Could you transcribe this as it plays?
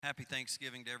Happy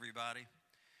Thanksgiving to everybody.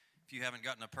 If you haven't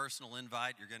gotten a personal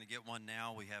invite, you're going to get one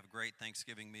now. We have a great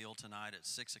Thanksgiving meal tonight at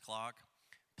 6 o'clock.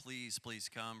 Please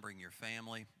come. Bring your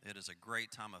family. It is a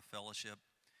great time of fellowship.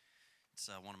 It's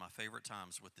one of my favorite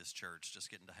times with this church,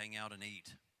 just getting to hang out and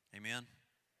eat. Amen?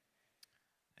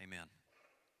 Amen.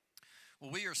 Well,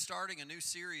 we are starting a new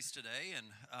series today, and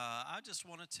I just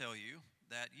want to tell you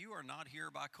that you are not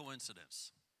here by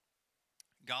coincidence.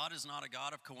 God is not a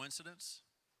God of coincidence.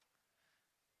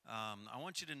 I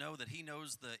want you to know that He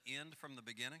knows the end from the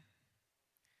beginning.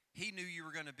 He knew you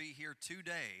were going to be here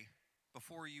today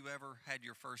before you ever had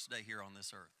your first day here on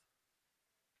this earth.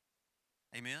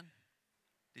 Amen?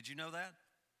 Did you know that?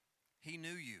 He knew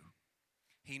you.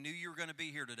 He knew you were going to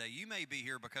be here today. You may be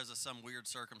here because of some weird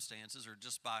circumstances or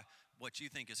just by what you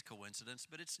think is coincidence,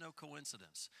 but it's no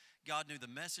coincidence. God knew the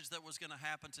message that was going to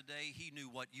happen today. He knew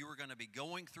what you were going to be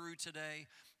going through today,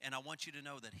 and I want you to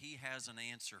know that He has an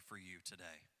answer for you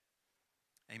today.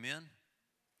 Amen?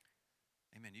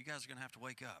 Amen. You guys are going to have to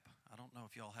wake up. I don't know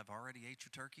if y'all have already ate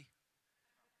your turkey,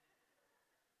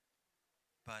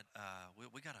 but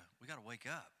we gotta wake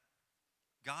up.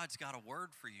 God's got a word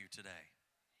for you today.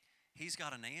 He's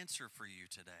got an answer for you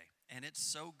today, and it's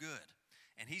so good.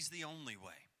 And He's the only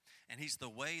way, and He's the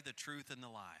way, the truth, and the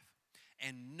life.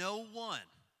 And no one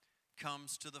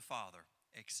comes to the Father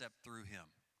except through Him.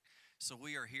 So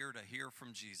we are here to hear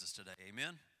from Jesus today.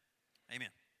 Amen? Amen.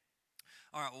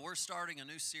 All right, well, we're starting a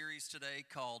new series today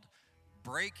called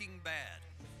Breaking Bad.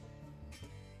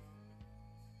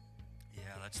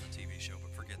 Yeah, that's the TV show,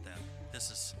 but forget that. This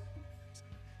is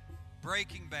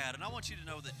Breaking Bad. And I want you to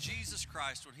know that Jesus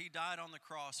Christ, when He died on the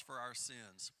cross for our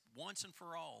sins, once and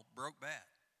for all, broke bad.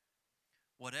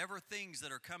 Whatever things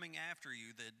that are coming after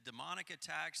you, the demonic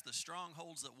attacks, the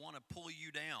strongholds that want to pull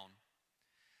you down,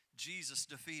 Jesus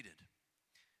defeated.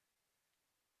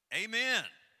 Amen.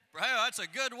 Well, that's a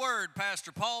good word,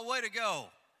 Pastor Paul. Way to go.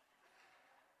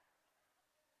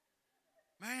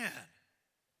 Man,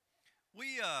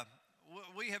 we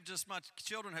have just, my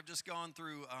children have just gone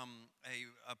through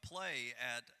a play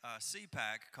at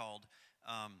CPAC called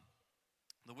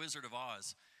The Wizard of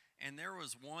Oz. And there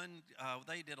was one,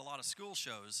 they did a lot of school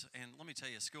shows. And let me tell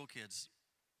you, school kids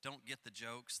don't get the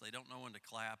jokes. They don't know when to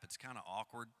clap. It's kind of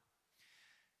awkward.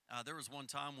 There was one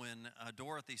time when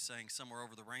Dorothy sang Somewhere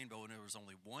Over the Rainbow, and there was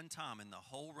only one time in the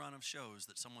whole run of shows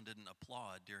that someone didn't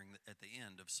applaud at the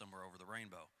end of Somewhere Over the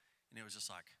Rainbow. And it was just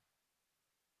like,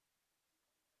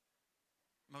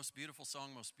 most beautiful song,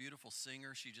 most beautiful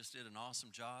singer. She just did an awesome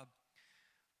job.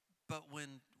 But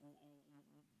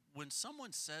when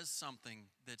someone says something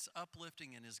that's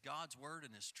uplifting and is God's word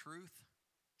and is truth,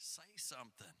 say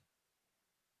something.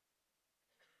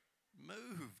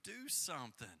 Move, do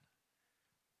something.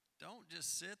 Don't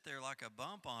just sit there like a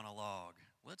bump on a log.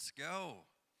 Let's go.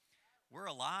 We're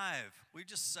alive. We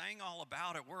just sang all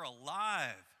about it. We're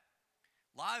alive.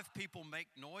 Live people make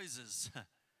noises.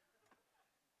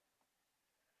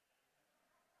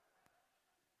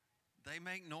 They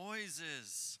make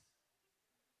noises.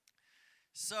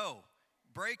 So,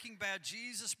 Breaking Bad,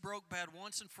 Jesus broke bad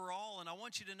once and for all, and I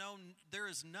want you to know there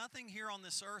is nothing here on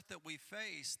this earth that we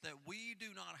face that we do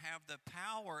not have the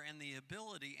power and the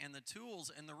ability and the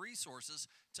tools and the resources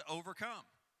to overcome.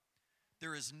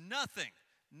 There is nothing,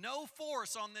 no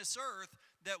force on this earth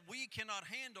that we cannot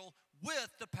handle with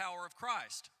the power of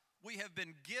Christ. We have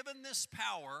been given this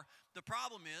power. The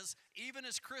problem is, even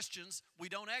as Christians, we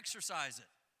don't exercise it.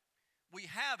 We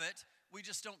have it, we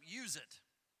just don't use it.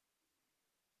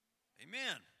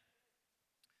 Amen.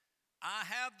 I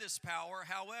have this power,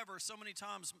 however, so many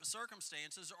times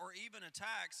circumstances or even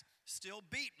attacks still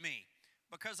beat me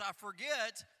because I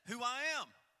forget who I am.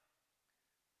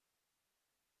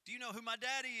 Do you know who my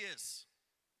daddy is?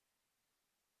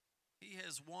 He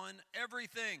has won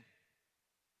everything,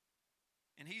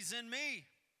 and He's in me.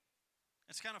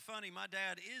 It's kind of funny, my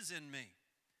dad is in me.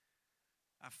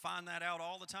 I find that out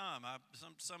all the time.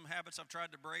 Some habits I've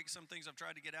tried to break, some things I've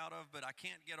tried to get out of, but I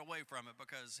can't get away from it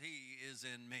because He is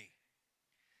in me,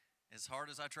 as hard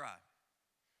as I try.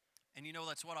 And you know,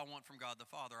 that's what I want from God the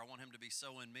Father. I want Him to be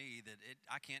so in me that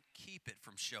I can't keep it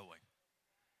from showing.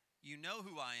 You know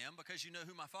who I am because you know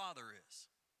who my Father is.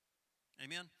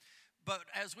 Amen? But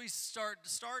as we start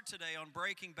today on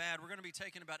Breaking Bad, we're going to be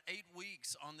taking about 8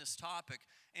 weeks on this topic.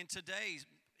 And today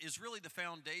is really the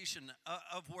foundation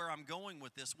of where I'm going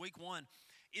with this. Week 1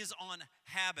 is on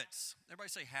habits. Everybody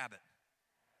say habit.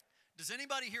 Does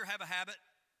anybody here have a habit?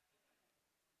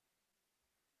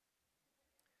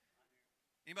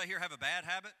 Anybody here have a bad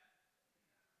habit?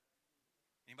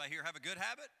 Anybody here have a good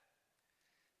habit?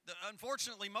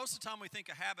 Unfortunately, most of the time we think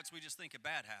of habits, we just think of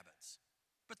bad habits.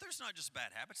 But there's not just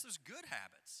bad habits, there's good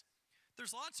habits.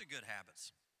 There's lots of good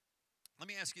habits. Let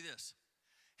me ask you this.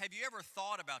 Have you ever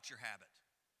thought about your habit?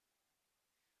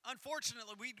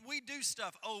 Unfortunately, we do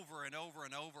stuff over and over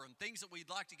and over and things that we'd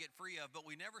like to get free of, but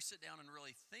we never sit down and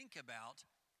really think about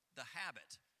the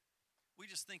habit. We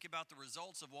just think about the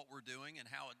results of what we're doing and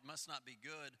how it must not be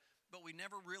good, but we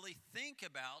never really think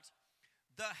about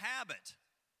the habit.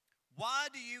 Why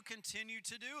do you continue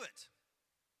to do it?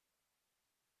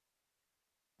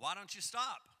 Why don't you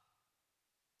stop?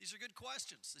 These are good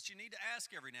questions that you need to ask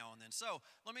every now and then. So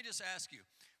let me just ask you,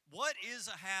 what is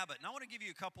a habit? And I want to give you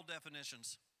a couple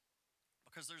definitions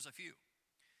because there's a few.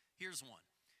 Here's one.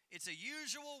 It's a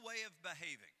usual way of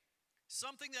behaving,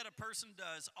 something that a person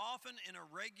does often in a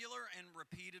regular and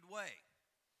repeated way.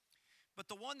 But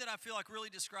the one that I feel like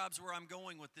really describes where I'm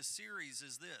going with this series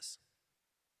is this: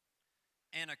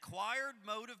 an acquired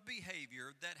mode of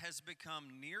behavior that has become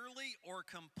nearly or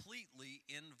completely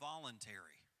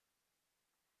involuntary.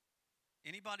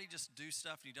 Anybody just do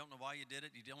stuff and you don't know why you did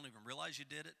it? You don't even realize you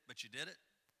did it, but you did it?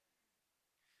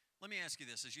 Let me ask you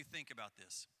this as you think about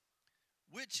this.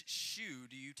 Which shoe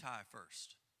do you tie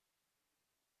first?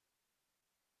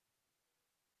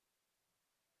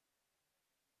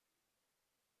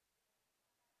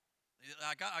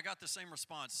 I got the same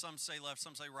response. Some say left,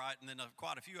 some say right, and then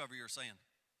quite a few of you are saying,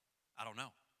 I don't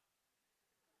know.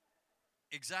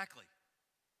 Exactly.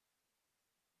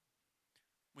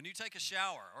 When you take a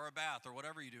shower or a bath or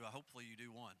whatever you do, hopefully you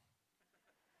do one.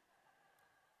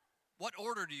 What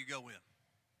order do you go in?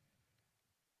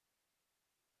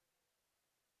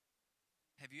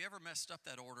 Have you ever messed up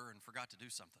that order and forgot to do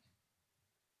something?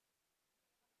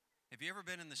 Have you ever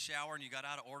been in the shower and you got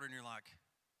out of order and you're like,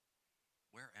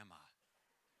 where am I?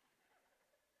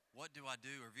 What do I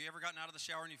do? Have you ever gotten out of the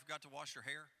shower and you forgot to wash your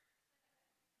hair?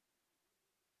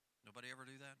 Nobody ever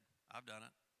do that? I've done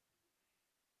it.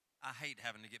 I hate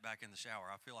having to get back in the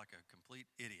shower. I feel like a complete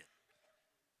idiot.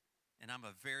 And I'm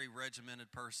a very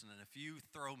regimented person, and if you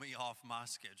throw me off my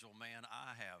schedule, man,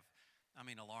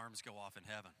 alarms go off in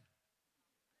heaven.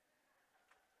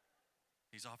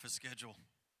 He's off his schedule.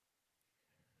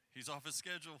 He's off his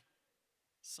schedule.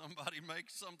 Somebody make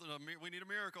something. We need a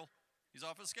miracle. He's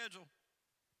off his schedule.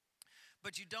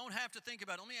 But you don't have to think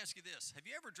about it. Let me ask you this. Have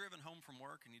you ever driven home from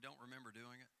work and you don't remember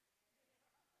doing it?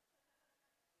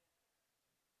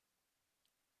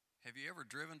 Have you ever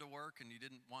driven to work and you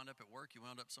didn't wind up at work, you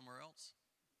wound up somewhere else?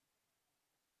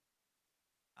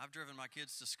 I've driven my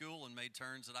kids to school and made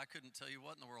turns that I couldn't tell you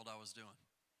what in the world I was doing.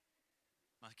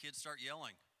 My kids start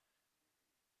yelling.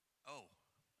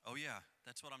 Oh yeah,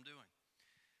 that's what I'm doing.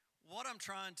 What I'm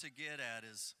trying to get at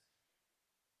is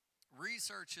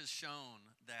research has shown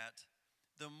that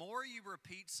the more you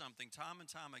repeat something time and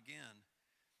time again,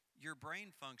 your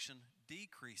brain function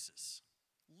decreases,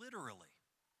 literally.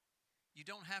 You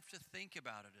don't have to think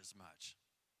about it as much.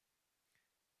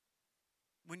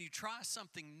 When you try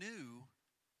something new,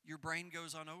 your brain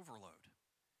goes on overload.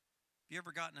 Have you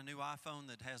ever gotten a new iPhone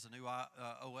that has a new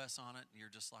OS on it and you're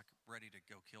just like ready to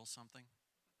go kill something?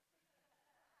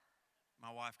 My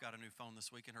wife got a new phone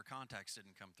this week and her contacts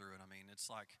didn't come through. And it's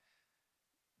like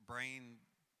brain,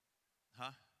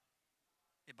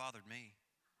 It bothered me.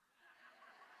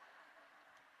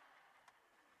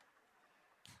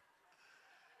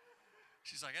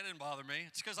 She's like, that didn't bother me.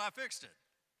 It's because I fixed it.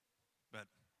 But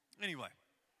anyway,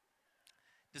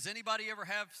 does anybody ever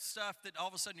have stuff that all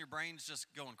of a sudden your brain's just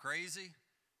going crazy?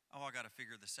 Oh, I got to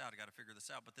figure this out.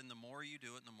 But then the more you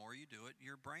do it,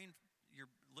 your brain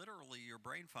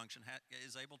function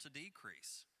is able to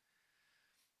decrease.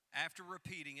 After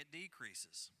repeating, it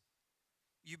decreases.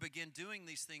 You begin doing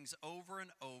these things over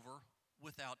and over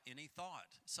without any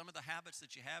thought. Some of the habits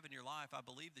that you have in your life, I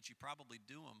believe that you probably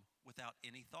do them without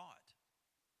any thought.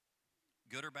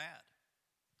 Good or bad.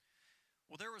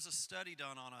 Well, there was a study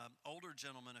done on an older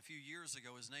gentleman a few years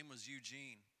ago. His name was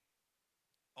Eugene.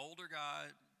 Older guy,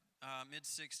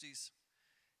 mid-60s,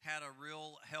 had a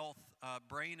real health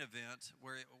brain event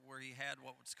where he had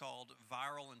what was called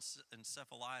viral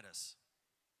encephalitis.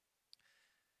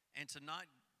 And to not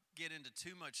get into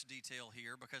too much detail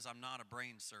here, because I'm not a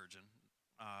brain surgeon,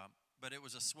 but it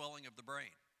was a swelling of the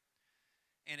brain.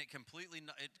 And it completely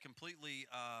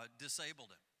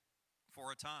disabled him for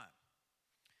a time.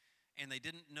 And they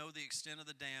didn't know the extent of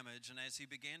the damage. And as he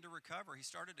began to recover, he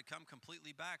started to come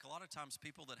completely back. A lot of times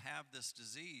people that have this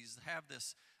disease, have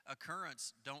this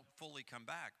occurrence, don't fully come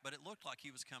back. But it looked like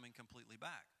he was coming completely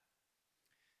back.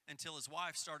 Until his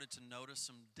wife started to notice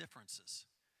some differences.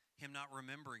 Him not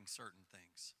remembering certain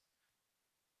things.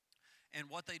 And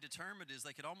what they determined is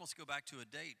they could almost go back to a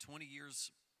date 20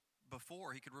 years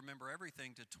before. He could remember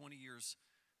everything to 20 years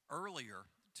earlier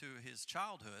to his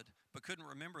childhood, but couldn't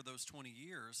remember those 20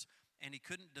 years, and he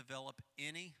couldn't develop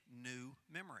any new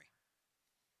memory.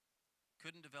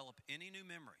 Couldn't develop any new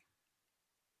memory.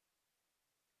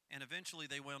 And eventually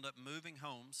they wound up moving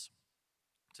homes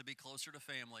to be closer to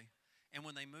family. And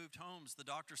when they moved homes, the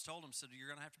doctors told him, said, you're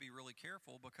going to have to be really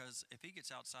careful, because if he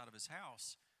gets outside of his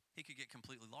house, he could get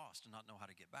completely lost and not know how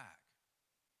to get back.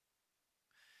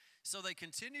 So they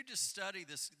continued to study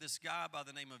this guy by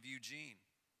the name of Eugene.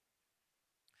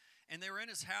 And they were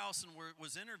in his house and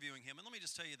was interviewing him. And let me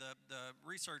just tell you, the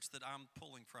research that I'm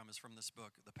pulling from is from this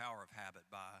book, The Power of Habit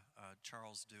by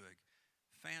Charles Duhigg.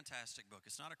 Fantastic book.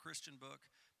 It's not a Christian book,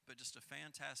 but just a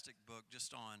fantastic book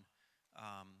just on,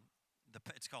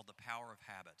 it's called The Power of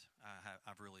Habit.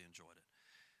 I've really enjoyed it.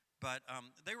 But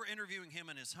they were interviewing him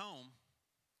in his home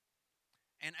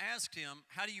and asked him,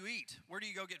 how do you eat? Where do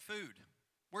you go get food?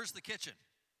 Where's the kitchen?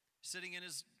 Sitting in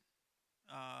his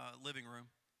living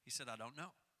room. He said, I don't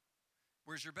know.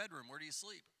 Where's your bedroom? Where do you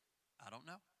sleep? I don't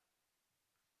know.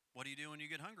 What do you do when you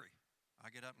get hungry?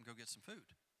 I get up and go get some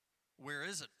food. Where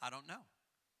is it? I don't know.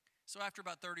 So after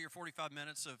about 30 or 45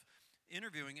 minutes of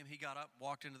interviewing him, he got up,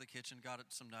 walked into the kitchen, got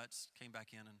some nuts, came back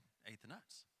in and ate the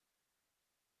nuts.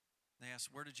 They asked,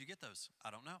 where did you get those? I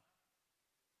don't know.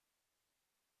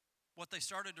 What they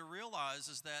started to realize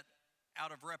is that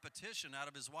out of repetition, out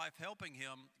of his wife helping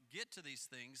him get to these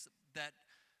things, that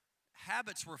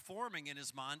habits were forming in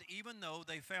his mind, even though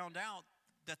they found out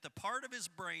that the part of his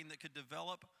brain that could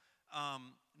develop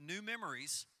new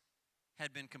memories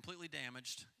had been completely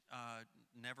damaged.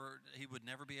 He would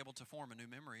never be able to form a new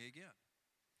memory again.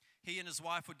 He and his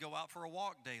wife would go out for a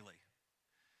walk daily.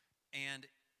 And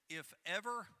if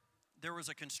ever there was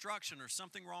a construction or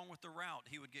something wrong with the route,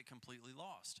 he would get completely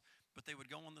lost. But they would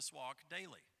go on this walk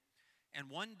daily. And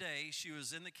one day, she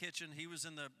was in the kitchen, he was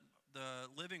in the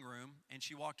living room, and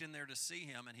she walked in there to see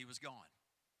him, and he was gone.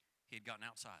 He had gotten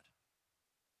outside.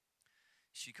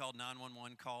 She called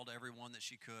 911, called everyone that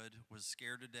she could, was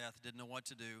scared to death, didn't know what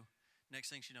to do. Next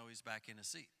thing she knows, he's back in his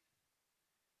seat.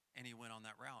 And he went on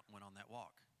that route, went on that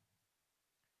walk.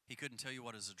 He couldn't tell you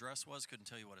what his address was, couldn't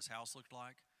tell you what his house looked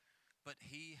like, but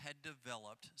he had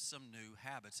developed some new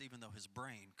habits, even though his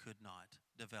brain could not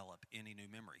develop any new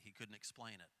memory. He couldn't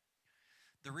explain it.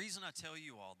 The reason I tell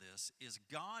you all this is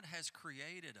God has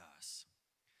created us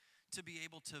to be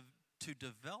able to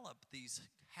develop these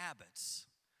habits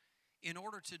in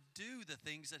order to do the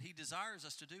things that he desires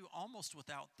us to do almost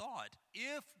without thought,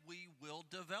 if we will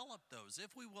develop those,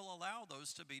 if we will allow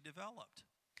those to be developed.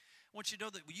 I want you to know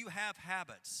that you have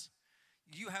habits.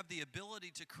 You have the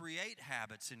ability to create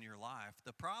habits in your life.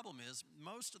 The problem is,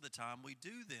 most of the time we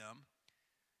do them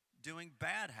doing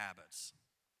bad habits.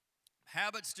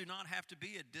 Habits do not have to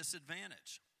be a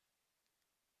disadvantage.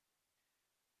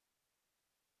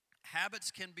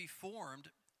 Habits can be formed,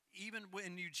 even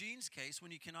in Eugene's case,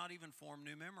 when you cannot even form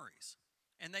new memories.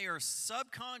 And they are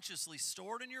subconsciously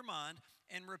stored in your mind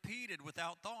and repeated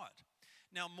without thought.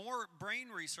 Now, more brain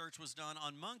research was done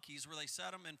on monkeys where they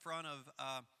set them in front of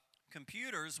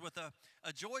computers with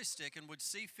a joystick and would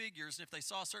see figures. And if they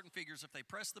saw certain figures, if they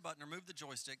pressed the button or moved the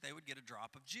joystick, they would get a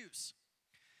drop of juice.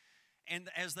 And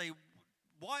as they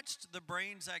watched the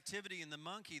brain's activity in the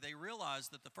monkey, they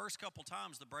realized that the first couple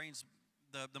times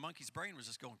the monkey's brain was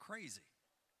just going crazy,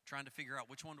 trying to figure out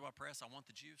which one do I press, I want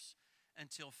the juice,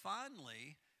 until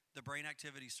finally the brain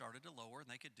activity started to lower and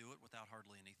they could do it without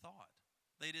hardly any thought.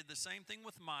 They did the same thing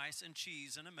with mice and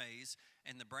cheese in a maze,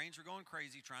 and the brains were going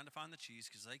crazy trying to find the cheese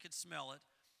because they could smell it.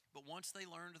 But once they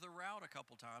learned the route a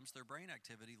couple times, their brain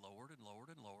activity lowered and lowered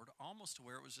and lowered, almost to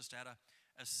where it was just at a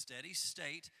steady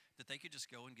state that they could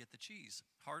just go and get the cheese,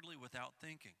 hardly without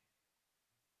thinking.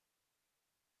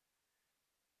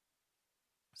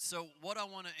 So what I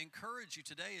want to encourage you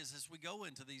today is, as we go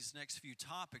into these next few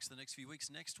topics, the next few weeks,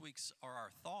 next week's are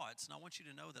our thoughts, and I want you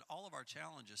to know that all of our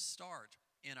challenges start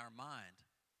in our mind.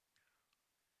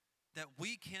 That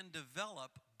we can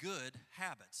develop good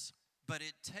habits, but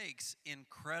it takes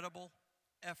incredible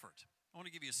effort. I want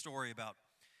to give you a story about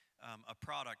a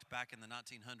product back in the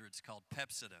 1900s called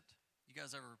Pepsodent. You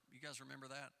guys remember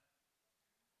that?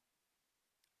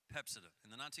 Pepsodent.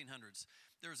 In the 1900s,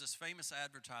 there was this famous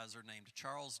advertiser named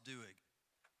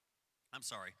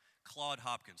Claude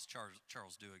Hopkins.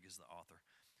 Charles Duhigg is the author.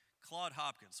 Claude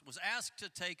Hopkins was asked to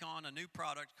take on a new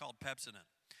product called Pepsodent.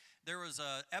 There was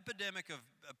an epidemic of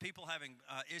people having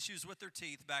issues with their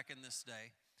teeth back in this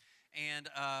day, and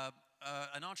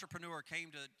an entrepreneur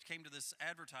came to this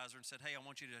advertiser and said, "Hey, I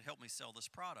want you to help me sell this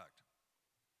product,"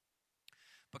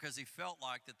 because he felt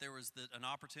like that there was an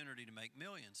opportunity to make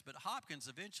millions. But Hopkins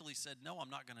eventually said, "No,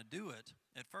 I'm not going to do it."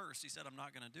 At first, he said, "I'm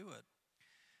not going to do it."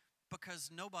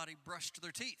 because nobody brushed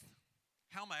their teeth.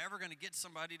 How am I ever going to get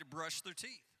somebody to brush their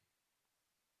teeth?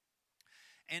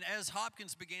 And as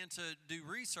Hopkins began to do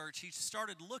research, he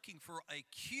started looking for a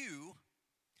cue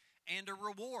and a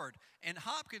reward. And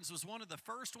Hopkins was one of the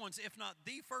first ones, if not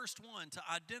the first one, to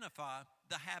identify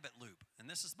the habit loop. And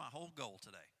this is my whole goal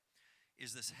today,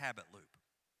 is this habit loop.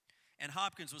 And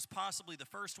Hopkins was possibly the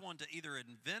first one to either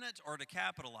invent it or to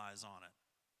capitalize on it.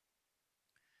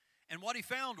 And what he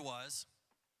found was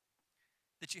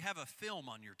that you have a film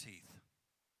on your teeth.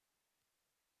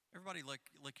 Everybody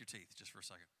lick your teeth just for a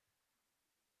second.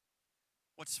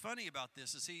 What's funny about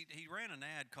this is he ran an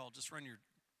ad called Just Run Your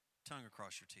Tongue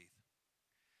Across Your Teeth.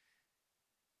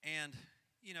 And,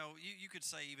 you know, you could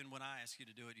say, even when I ask you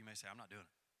to do it, you may say, I'm not doing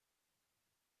it.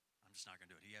 I'm just not going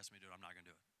to do it. He asked me to do it, I'm not going to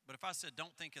do it. But if I said,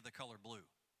 don't think of the color blue.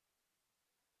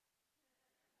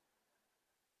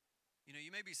 You know, you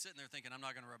may be sitting there thinking, I'm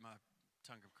not going to rub my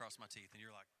tongue across my teeth. And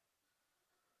you're like,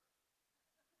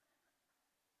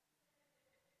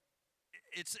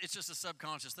 it's just a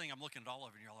subconscious thing. I'm looking at all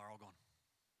of you and y'all are all going.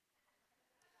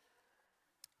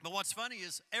 But what's funny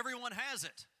is everyone has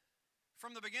it.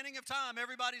 From the beginning of time,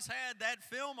 everybody's had that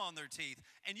film on their teeth.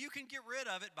 And you can get rid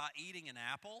of it by eating an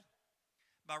apple,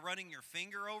 by running your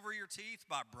finger over your teeth,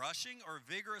 by brushing or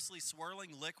vigorously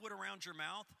swirling liquid around your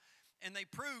mouth. And they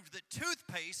proved that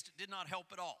toothpaste did not help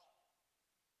at all.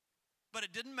 But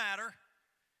it didn't matter.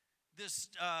 This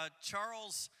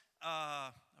Charles,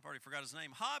 I've already forgot his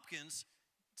name, Hopkins,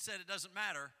 said it doesn't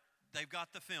matter. They've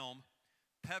got the film.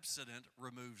 Pepsodent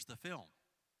removes the film.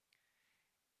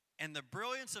 And the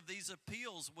brilliance of these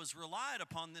appeals was relied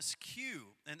upon this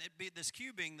cue, and this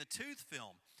cue being the tooth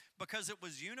film, because it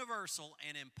was universal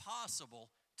and impossible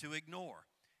to ignore.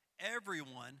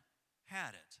 Everyone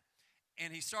had it.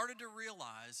 And he started to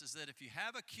realize is that if you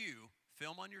have a cue,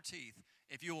 film on your teeth,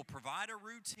 if you will provide a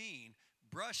routine,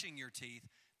 brushing your teeth,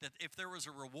 that if there was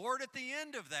a reward at the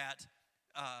end of that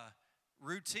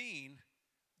routine,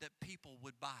 that people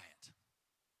would buy it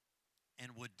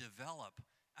and would develop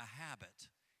a habit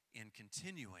in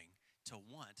continuing to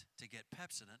want to get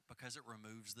Pepsodent because it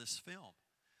removes this film.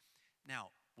 Now,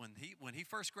 when he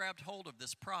first grabbed hold of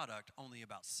this product, only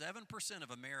about 7%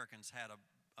 of Americans had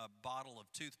a bottle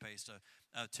of toothpaste,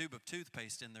 a tube of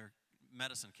toothpaste in their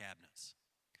medicine cabinets.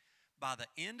 By the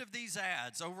end of these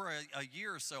ads, over a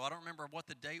year or so, I don't remember what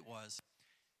the date was,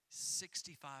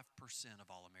 65% of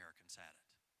all Americans had it.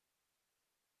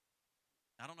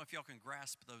 I don't know if y'all can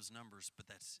grasp those numbers, but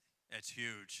that's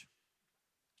huge.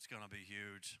 It's going to be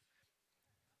huge.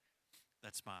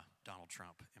 That's my Donald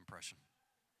Trump impression.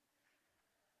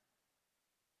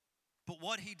 But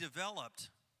what he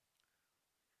developed,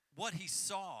 what he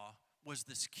saw was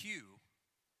this cue,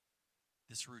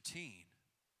 this routine,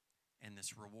 and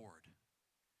this reward.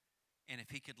 And if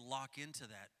he could lock into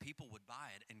that, people would buy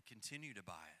it and continue to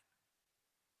buy it.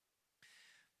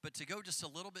 But to go just a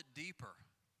little bit deeper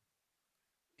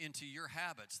into your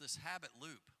habits, this habit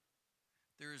loop,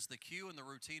 there is the cue and the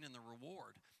routine and the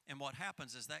reward. And what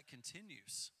happens is that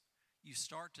continues. You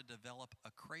start to develop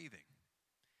a craving.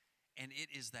 And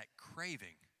it is that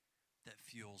craving that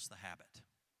fuels the habit.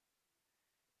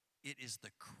 It is the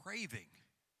craving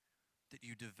that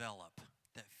you develop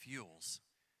that fuels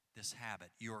this habit,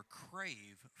 your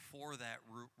crave for that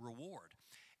reward.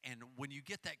 And when you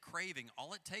get that craving,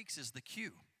 all it takes is the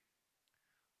cue.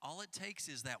 All it takes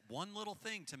is that one little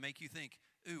thing to make you think,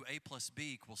 ooh, A plus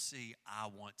B equals C. I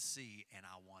want C, and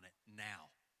I want it now.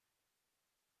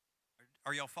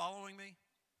 Are y'all following me?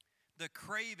 The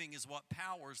craving is what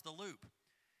powers the loop.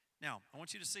 Now, I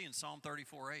want you to see in Psalm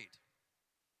 34:8.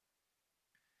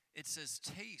 It says,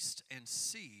 taste and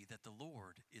see that the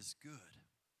Lord is good.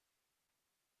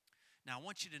 Now, I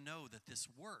want you to know that this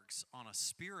works on a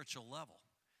spiritual level.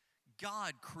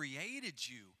 God created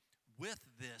you with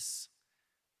this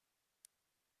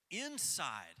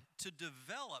inside to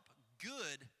develop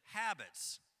good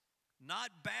habits,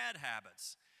 not bad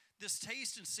habits. This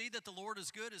taste and see that the Lord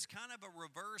is good is kind of a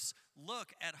reverse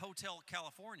look at Hotel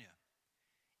California.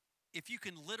 If you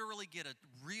can literally get a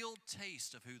real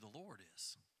taste of who the Lord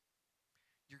is,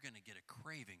 you're going to get a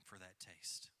craving for that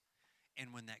taste.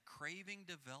 And when that craving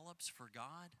develops for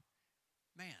God,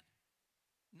 man,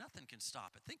 nothing can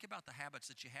stop it. Think about the habits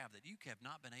that you have that you have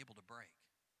not been able to break.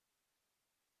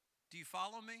 Do you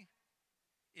follow me?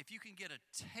 If you can get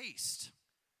a taste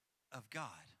of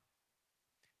God,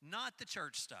 not the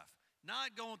church stuff,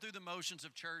 not going through the motions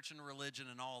of church and religion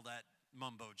and all that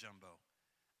mumbo jumbo.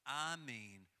 I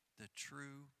mean the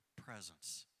true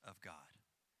presence of God.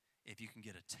 If you can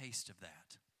get a taste of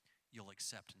that, you'll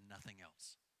accept nothing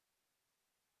else.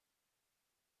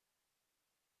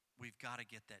 we've got to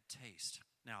get that taste.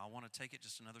 Now, I want to take it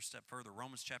just another step further.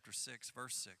 Romans chapter 6,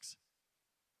 verse 6.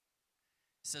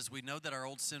 It says, we know that our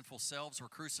old sinful selves were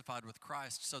crucified with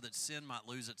Christ so that sin might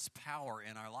lose its power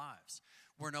in our lives.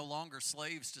 We're no longer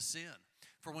slaves to sin.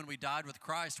 For when we died with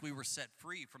Christ, we were set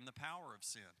free from the power of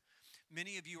sin.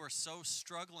 Many of you are so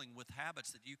struggling with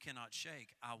habits that you cannot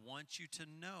shake. I want you to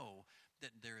know that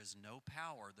there is no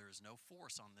power, there is no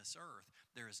force on this earth,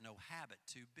 there is no habit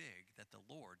too big that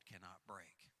the Lord cannot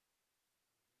break.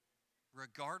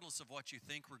 Regardless of what you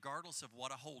think, regardless of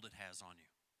what a hold it has on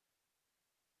you.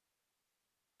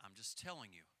 I'm just telling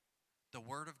you, the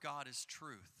Word of God is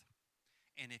truth.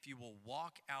 And if you will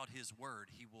walk out His Word,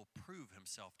 He will prove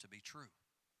Himself to be true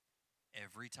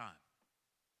every time.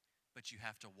 But you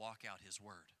have to walk out His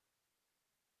Word.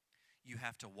 You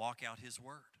have to walk out His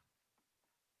Word.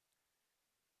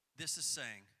 This is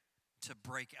saying to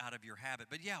break out of your habit.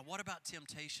 But yeah, what about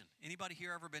temptation? Anybody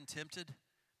here ever been tempted?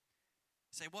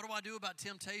 Say, what do I do about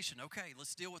temptation? Okay,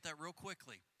 let's deal with that real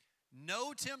quickly.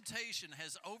 No temptation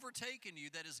has overtaken you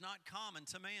that is not common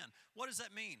to man. What does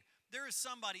that mean? There is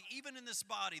somebody, even in this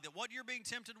body, that what you're being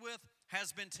tempted with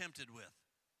has been tempted with.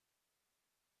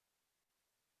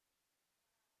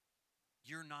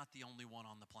 You're not the only one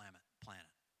on the planet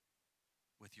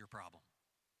with your problem.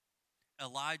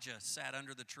 Elijah sat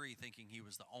under the tree thinking he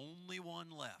was the only one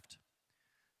left.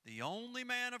 The only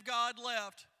man of God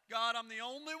left. God, I'm the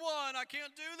only one. I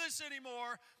can't do this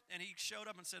anymore. And he showed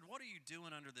up and said, what are you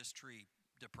doing under this tree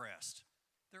depressed?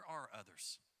 There are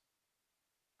others.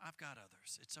 I've got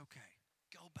others. It's okay.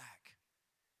 Go back.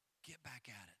 Get back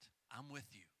at it. I'm with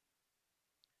you.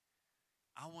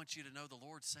 I want you to know the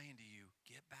Lord's saying to you,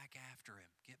 get back after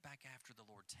Him. Get back after the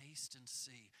Lord. Taste and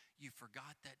see. You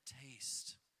forgot that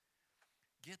taste.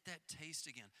 Get that taste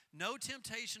again. No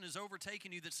temptation has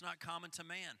overtaken you that's not common to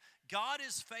man. God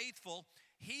is faithful.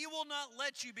 He will not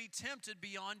let you be tempted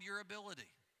beyond your ability.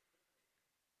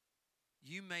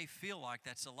 You may feel like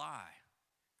that's a lie.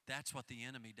 That's what the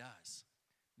enemy does.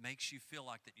 Makes you feel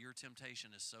like that your temptation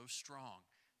is so strong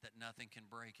that nothing can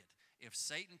break it. If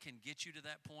Satan can get you to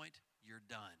that point, you're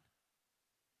done.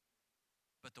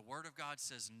 But the Word of God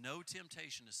says no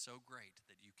temptation is so great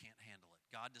that you can't handle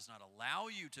it. God does not allow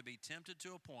you to be tempted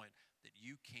to a point that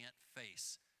you can't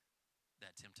face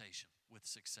that temptation with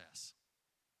success.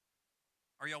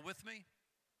 Are y'all with me?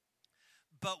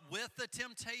 But with the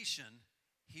temptation,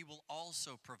 He will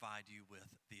also provide you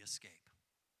with the escape.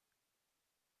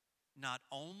 Not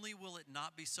only will it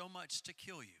not be so much to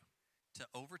kill you, to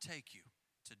overtake you,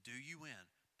 to do you in,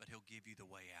 but He'll give you the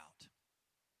way out.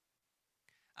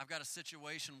 I've got a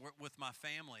situation with my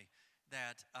family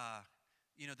that,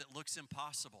 that looks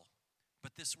impossible.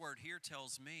 But this word here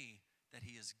tells me that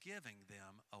He is giving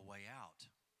them a way out.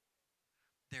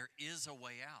 There is a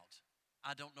way out.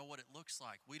 I don't know what it looks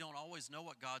like. We don't always know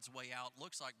what God's way out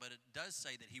looks like, but it does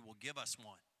say that He will give us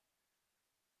one.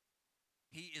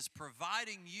 He is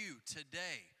providing you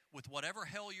today with whatever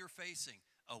hell you're facing,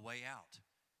 a way out.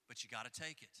 But you got to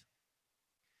take it.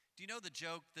 Do you know the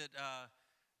joke that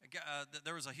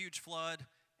there was a huge flood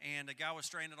and a guy was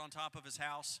stranded on top of his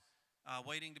house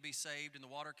waiting to be saved, and the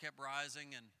water kept rising,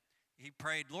 and he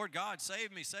prayed, Lord God,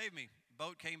 save me, save me.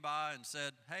 Boat came by and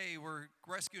said, hey, we're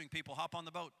rescuing people, hop on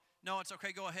the boat. No, it's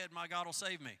okay, go ahead, my God will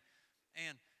save me.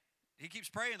 And he keeps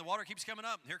praying, the water keeps coming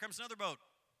up. Here comes another boat.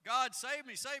 God, save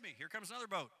me, save me. Here comes another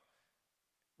boat.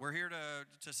 We're here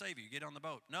to save you. Get on the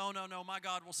boat. No, my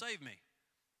God will save me.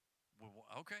 Well,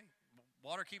 okay.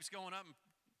 Water keeps going up, and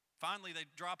finally they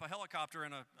drop a helicopter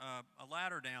and a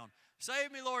ladder down.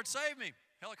 Save me, Lord, save me.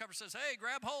 Helicopter says, hey,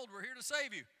 grab hold. We're here to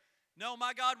save you. No,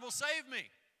 my God will save me.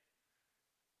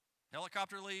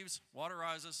 Helicopter leaves, water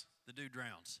rises, the dude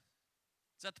drowns.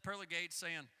 He's at the pearly gates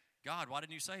saying, God, why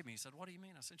didn't you save me? He said, what do you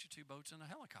mean? I sent you 2 boats and a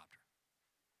helicopter.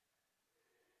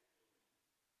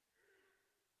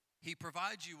 He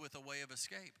provides you with a way of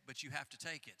escape, but you have to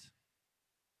take it.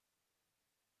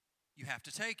 You have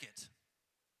to take it.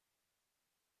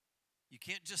 You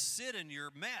can't just sit in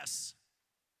your mess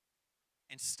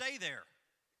and stay there.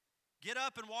 Get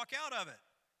up and walk out of it.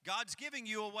 God's giving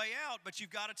you a way out, but you've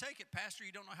got to take it. Pastor,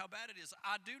 you don't know how bad it is.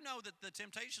 I do know that the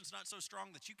temptation's not so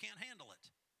strong that you can't handle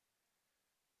it.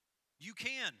 You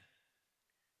can.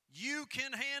 You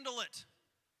can handle it.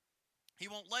 He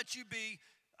won't let you be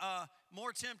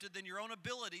more tempted than your own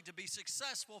ability to be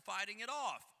successful fighting it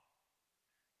off.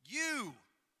 You.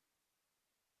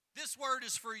 This word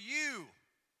is for you.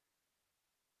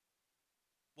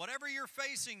 Whatever you're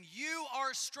facing, you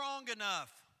are strong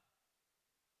enough.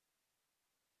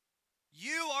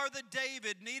 You are the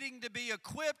David needing to be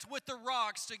equipped with the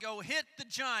rocks to go hit the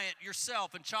giant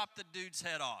yourself and chop the dude's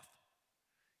head off.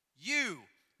 You,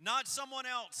 not someone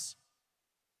else.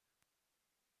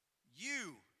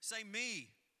 You, say me.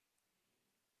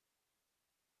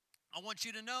 I want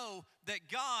you to know that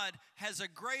God has a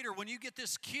greater, when you get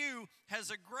this cue,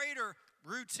 has a greater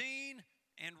routine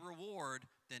and reward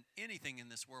than anything in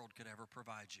this world could ever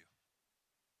provide you.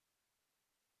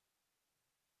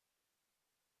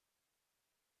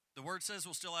 The Word says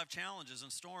we'll still have challenges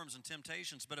and storms and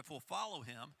temptations, but if we'll follow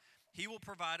Him, He will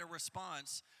provide a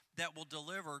response that will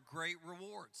deliver great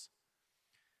rewards.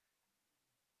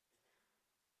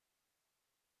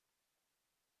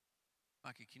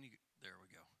 Mikey, can you, there we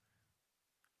go.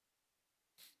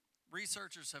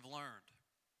 Researchers have learned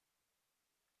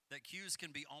that cues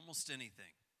can be almost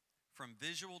anything, from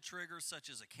visual triggers such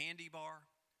as a candy bar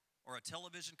or a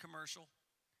television commercial,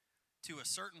 to a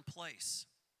certain place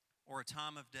or a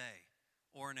time of day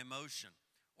or an emotion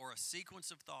or a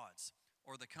sequence of thoughts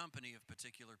or the company of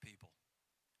particular people.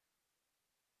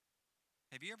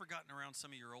 Have you ever gotten around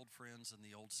some of your old friends and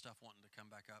the old stuff wanting to come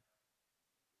back up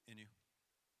in you?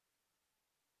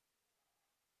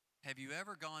 Have you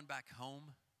ever gone back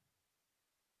home,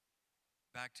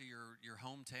 back to your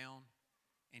hometown,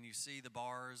 and you see the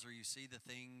bars or you see the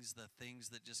things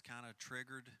that just kind of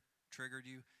triggered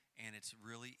you, and it's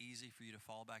really easy for you to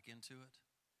fall back into it?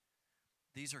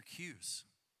 These are cues.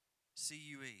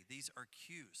 C-U-E. These are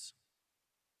cues.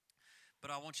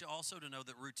 But I want you also to know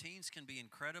that routines can be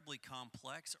incredibly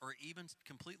complex or even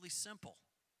completely simple.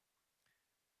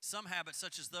 Some habits,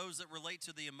 such as those that relate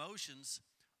to the emotions,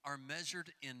 are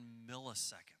measured in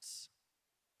milliseconds.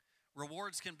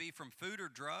 Rewards can be from food or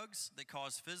drugs that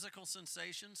cause physical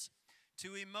sensations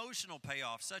to emotional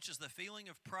payoffs, such as the feeling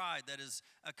of pride that is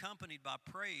accompanied by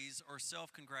praise or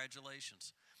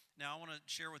self-congratulations. Now, I want to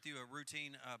share with you a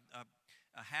routine,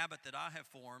 a habit that I have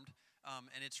formed,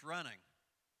 and it's running.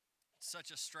 It's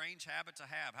such a strange habit to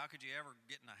have. How could you ever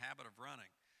get in a habit of running?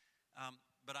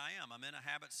 But I am. I'm in a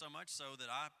habit so much so that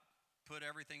I put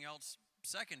everything else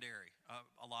secondary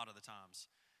a lot of the times,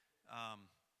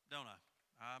 don't I?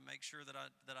 I make sure that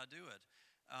I do it.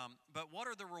 But what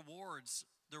are the rewards?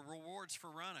 The rewards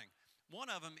for running. One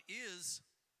of them is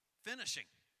finishing.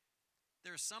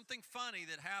 There's something funny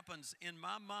that happens in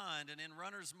my mind and in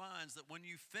runners' minds that when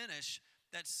you finish,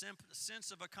 that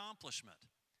sense of accomplishment.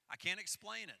 I can't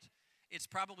explain it. It's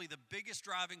probably the biggest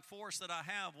driving force that I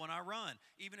have when I run.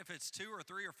 Even if it's 2 or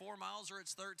 3 or 4 miles or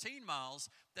it's 13 miles,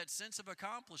 that sense of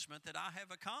accomplishment that I have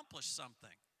accomplished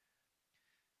something.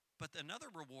 But another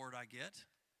reward I get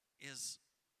is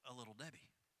a Little Debbie.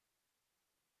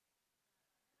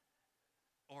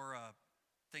 Or a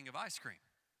thing of ice cream.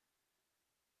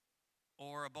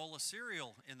 Or a bowl of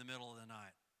cereal in the middle of the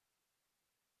night.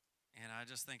 And I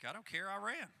just think, I don't care, I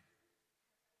ran.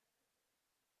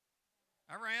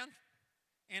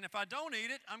 And if I don't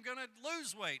eat it, I'm going to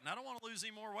lose weight. And I don't want to lose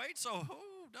any more weight, so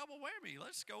double whammy,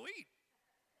 let's go eat.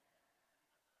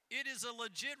 It is a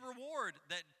legit reward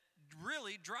that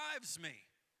really drives me.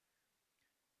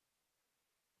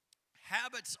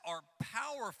 Habits are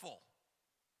powerful,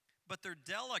 but they're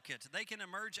delicate. They can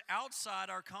emerge outside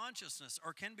our consciousness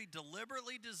or can be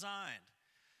deliberately designed.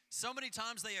 So many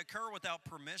times they occur without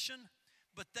permission,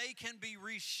 but they can be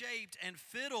reshaped and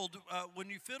fiddled when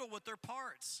you fiddle with their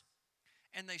parts.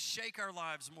 And they shake our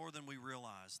lives more than we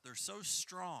realize. They're so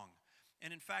strong.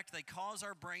 And in fact, they cause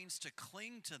our brains to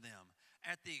cling to them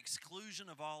at the exclusion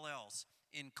of all else,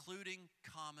 including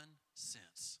common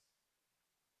sense.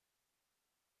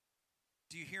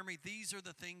 Do you hear me? These are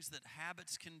the things that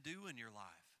habits can do in your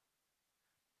life.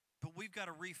 But we've got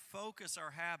to refocus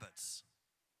our habits.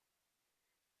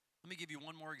 Let me give you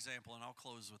one more example, and I'll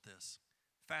close with this.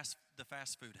 The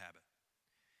fast food habit.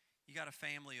 You got a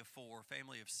family of 4,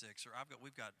 family of 6, or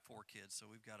we've got 4 kids, so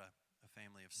we've got a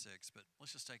family of 6. But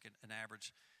let's just take an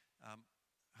average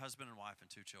husband and wife and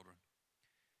 2 children.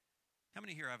 How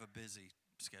many here have a busy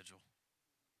schedule?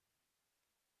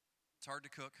 It's hard to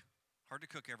cook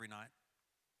every night.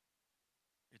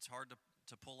 It's hard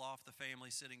to pull off the family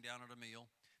sitting down at a meal,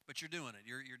 but you're doing it.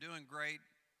 You're doing great,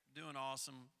 doing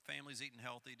awesome. Family's eating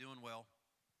healthy, doing well.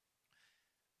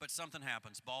 But something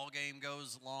happens. Ball game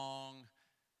goes long.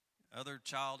 Other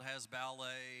child has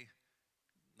ballet.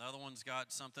 The other one's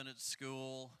got something at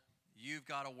school. You've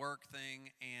got a work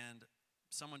thing, and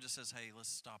someone just says, hey, let's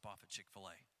stop off at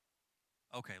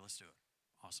Chick-fil-A. Okay, let's do it.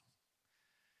 Awesome.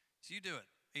 So you do it.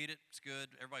 Eat it. It's good.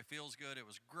 Everybody feels good. It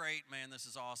was great. Man, this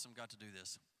is awesome. Got to do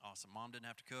this. Awesome. Mom didn't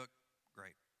have to cook.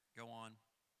 Great. Go on.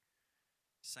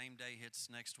 Same day hits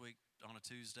next week on a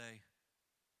Tuesday.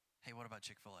 Hey, what about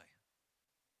Chick-fil-A?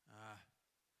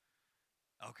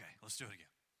 Okay, let's do it again.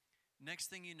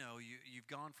 Next thing you know, you've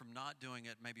gone from not doing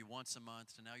it maybe once a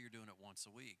month to now you're doing it once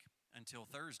a week. until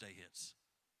Thursday hits.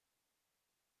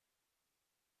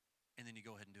 And then you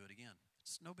go ahead and do it again.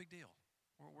 It's no big deal.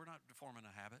 We're not forming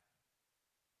a habit.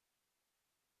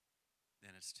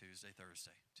 Then it's Tuesday,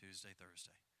 Thursday,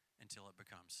 until it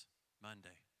becomes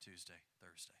Monday, Tuesday,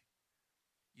 Thursday.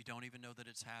 You don't even know that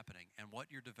it's happening. And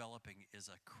what you're developing is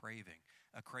a craving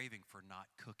for not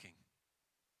cooking,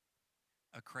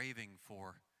 a craving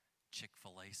for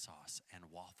Chick-fil-A sauce and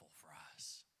waffle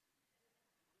fries,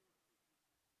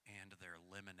 and their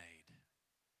lemonade.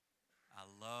 I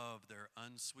love their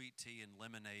unsweet tea and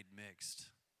lemonade mixed.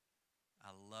 I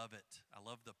love it. I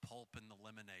love the pulp in the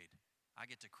lemonade. I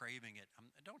get to craving it.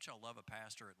 Don't y'all love a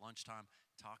pastor at lunchtime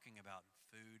talking about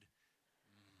food?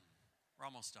 We're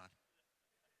almost done.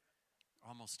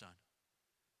 Almost done.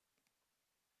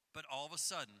 But all of a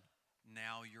sudden,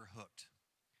 now you're hooked.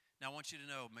 Now I want you to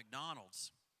know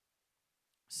McDonald's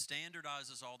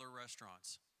standardizes all their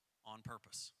restaurants on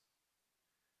purpose.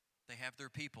 They have their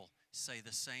people say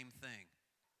the same thing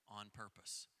on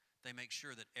purpose. They make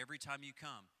sure that every time you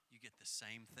come, you get the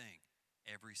same thing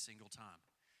every single time.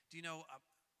 Do you know,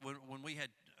 when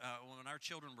our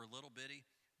children were little bitty,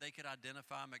 they could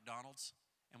identify McDonald's,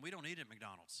 and we don't eat at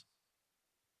McDonald's.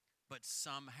 But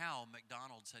somehow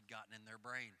McDonald's had gotten in their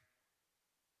brain.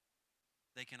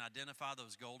 They can identify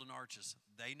those golden arches.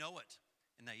 They know it,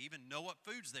 and they even know what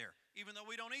food's there, even though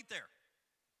we don't eat there.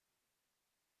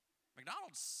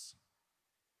 McDonald's.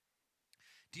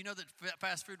 Do you know that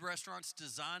fast food restaurants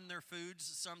design their foods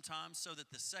sometimes so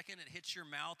that the second it hits your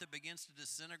mouth, it begins to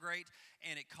disintegrate,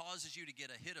 and it causes you to get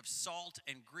a hit of salt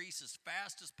and grease as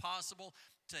fast as possible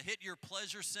to hit your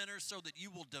pleasure center so that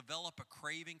you will develop a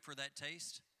craving for that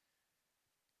taste?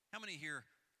 How many here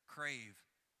crave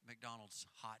McDonald's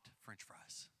hot French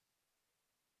fries?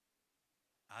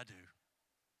 I do.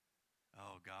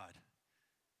 Oh, God,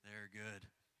 they're good.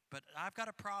 But I've got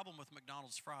a problem with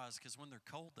McDonald's fries because when they're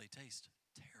cold, they taste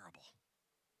terrible.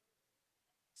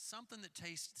 Something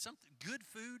good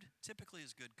food typically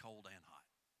is good cold and hot.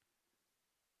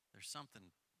 There's something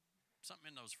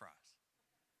in those fries.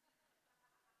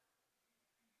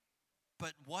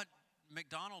 But what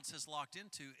McDonald's has locked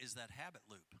into is that habit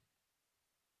loop,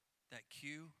 that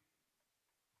cue,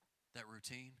 that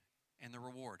routine, and the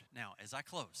reward. Now, as I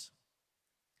close,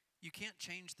 you can't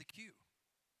change the cue.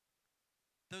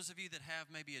 Those of you that have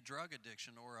maybe a drug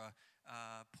addiction or a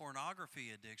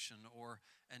pornography addiction or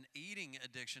an eating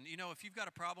addiction, you know, if you've got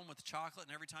a problem with chocolate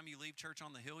and every time you leave Church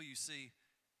on the Hill you see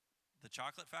the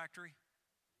chocolate factory,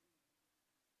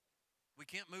 we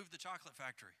can't move the chocolate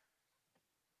factory.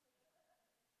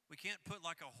 We can't put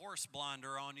like a horse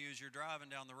blinder on you as you're driving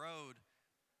down the road.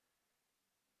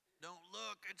 Don't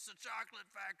look, it's the chocolate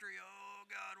factory. Oh,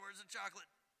 God, where's the chocolate?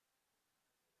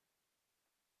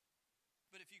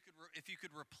 But if you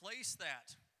could replace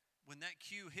that when that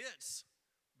cue hits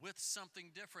with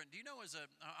something different. Do you know, as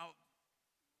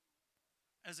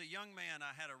a young man,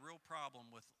 I had a real problem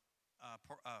with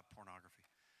pornography.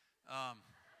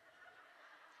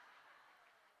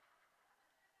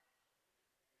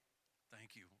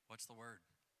 Thank you. What's the word?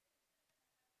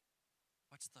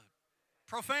 What's the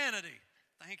profanity?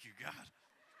 Thank you, God.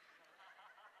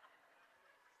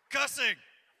 Cussing.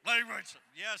 Language.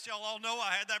 Yes, y'all all know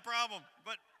I had that problem.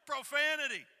 But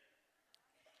profanity.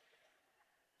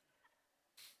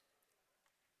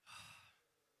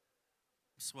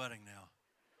 I'm sweating now.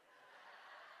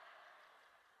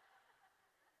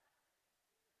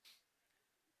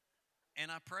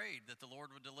 And I prayed that the Lord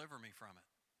would deliver me from it.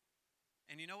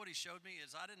 And you know what he showed me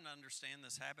is I didn't understand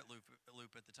this habit loop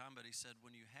at the time, but he said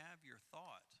when you have your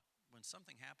thought, when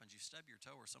something happens, you stub your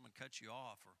toe or someone cuts you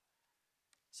off or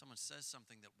someone says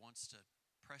something that wants to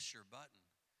press your button,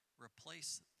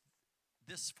 replace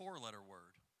this four-letter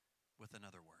word with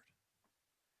another word.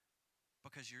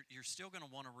 Because you're still going to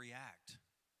want to react.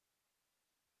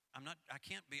 I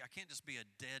can't just be a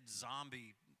dead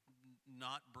zombie,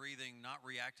 not breathing, not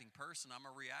reacting person. I'm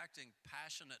a reacting,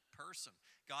 passionate person.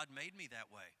 God made me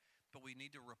that way. But we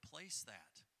need to replace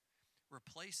that.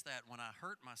 Replace that when I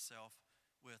hurt myself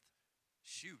with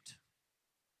shoot.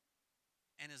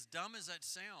 And as dumb as that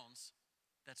sounds,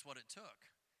 that's what it took.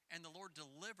 And the Lord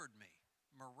delivered me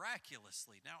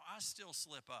miraculously. Now, I still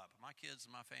slip up. My kids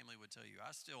and my family would tell you,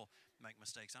 I still make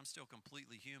mistakes. I'm still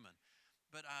completely human.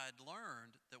 But I had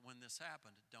learned that when this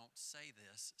happened, don't say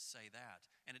this, say that.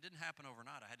 And it didn't happen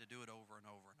overnight. I had to do it over and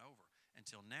over and over.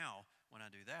 Until now, when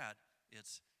I do that,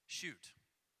 it's shoot.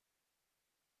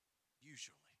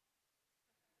 Usually.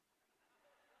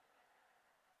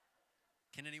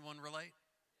 Can anyone relate?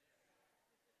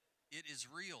 It is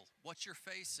real. What you're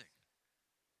facing,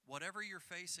 whatever you're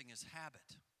facing is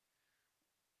habit.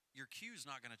 your cue is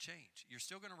not going to change. You're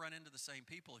still going to run into the same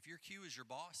people. If your cue is your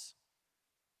boss,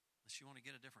 unless you want to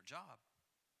get a different job,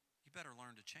 you better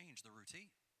learn to change the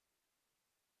routine.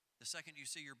 The second you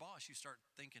see your boss, you start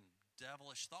thinking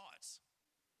devilish thoughts.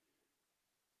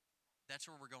 That's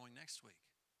where we're going next week,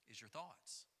 is your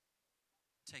thoughts.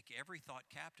 Take every thought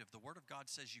captive. The Word of God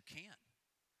says you can.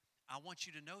 I want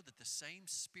you to know that the same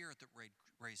Spirit that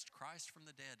raised Christ from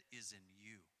the dead is in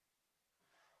you.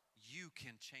 You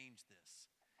can change this.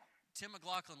 Tim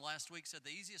McLaughlin last week said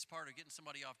the easiest part of getting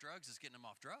somebody off drugs is getting them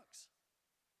off drugs.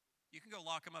 You can go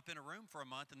lock them up in a room for a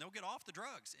month and they'll get off the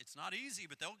drugs. It's not easy,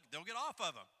 but they'll get off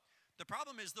of them. The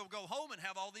problem is they'll go home and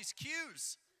have all these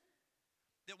cues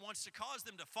that wants to cause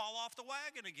them to fall off the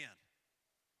wagon again.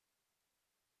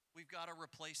 We've got to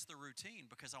replace the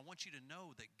routine, because I want you to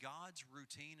know that God's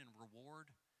routine and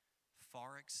reward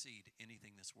far exceed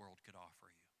anything this world could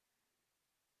offer you.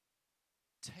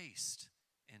 Taste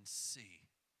and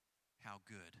see how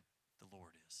good the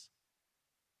Lord is.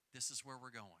 This is where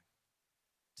we're going,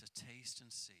 to taste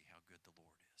and see how good the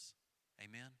Lord is.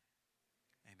 Amen?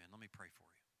 Amen. Let me pray for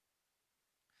you.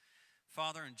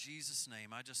 Father, in Jesus'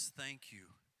 name, I just thank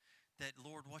you that,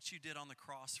 Lord, what you did on the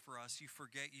cross for us, you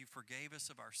forgave us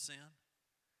of our sin.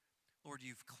 Lord,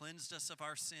 you've cleansed us of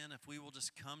our sin if we will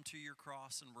just come to your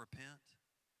cross and repent.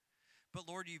 But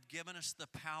Lord, you've given us the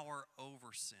power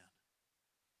over sin.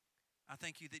 I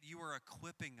thank you that you are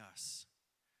equipping us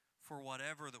for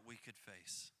whatever that we could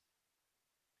face.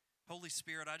 Holy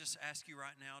Spirit, I just ask you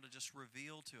right now to just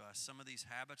reveal to us some of these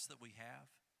habits that we have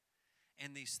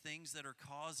and these things that are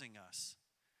causing us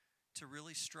to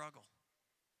really struggle.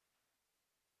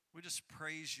 We just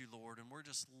praise you, Lord, and we're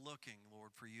just looking,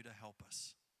 Lord, for you to help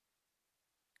us.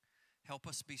 Help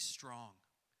us be strong.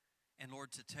 And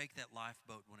Lord, to take that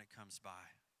lifeboat when it comes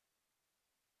by.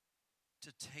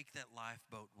 To take that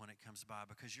lifeboat when it comes by,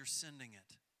 because you're sending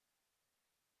it.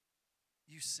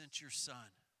 You sent your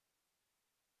Son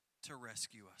to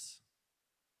rescue us.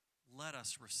 Let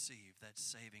us receive that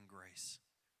saving grace.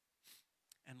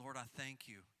 And Lord, I thank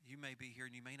you. You may be here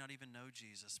and you may not even know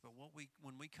Jesus, but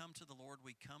when we come to the Lord,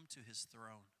 we come to his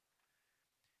throne.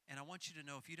 And I want you to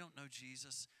know, if you don't know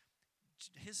Jesus,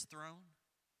 his throne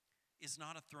is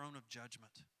not a throne of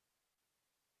judgment.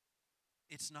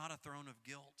 It's not a throne of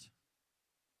guilt.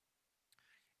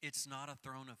 It's not a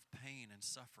throne of pain and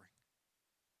suffering.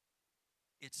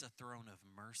 It's a throne of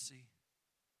mercy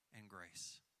and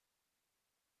grace.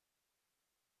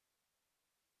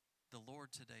 The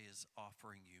Lord today is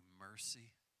offering you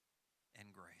mercy and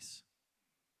grace.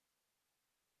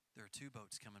 There are two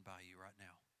boats coming by you right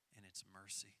now, and it's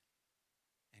mercy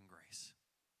and grace.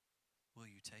 Will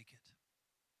you take it?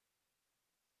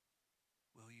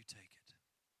 Will you take it?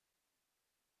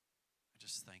 I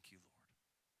just thank you, Lord,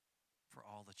 for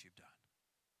all that you've done.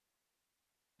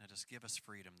 Now just give us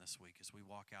freedom this week as we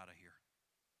walk out of here.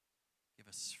 Give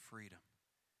us freedom.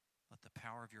 Let the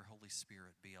power of your Holy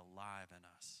Spirit be alive in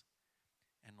us.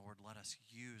 And Lord, let us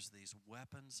use these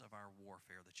weapons of our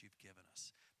warfare that you've given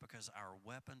us, because our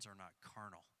weapons are not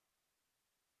carnal,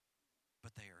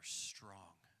 but they are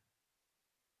strong.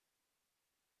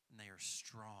 And they are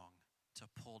strong to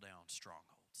pull down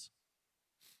strongholds.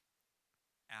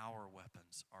 Our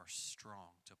weapons are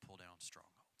strong to pull down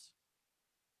strongholds.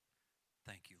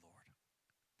 Thank you, Lord,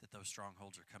 that those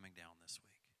strongholds are coming down this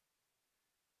week.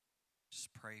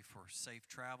 Just pray for safe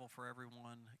travel for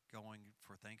everyone going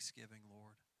for Thanksgiving,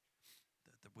 Lord.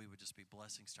 That we would just be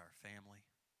blessings to our family.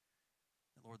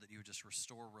 That, Lord, that you would just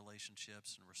restore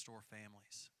relationships and restore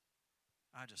families.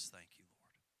 I just thank you,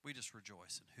 Lord. We just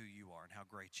rejoice in who you are and how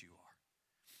great you are.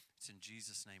 It's in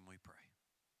Jesus' name we pray.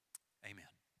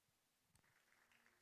 Amen.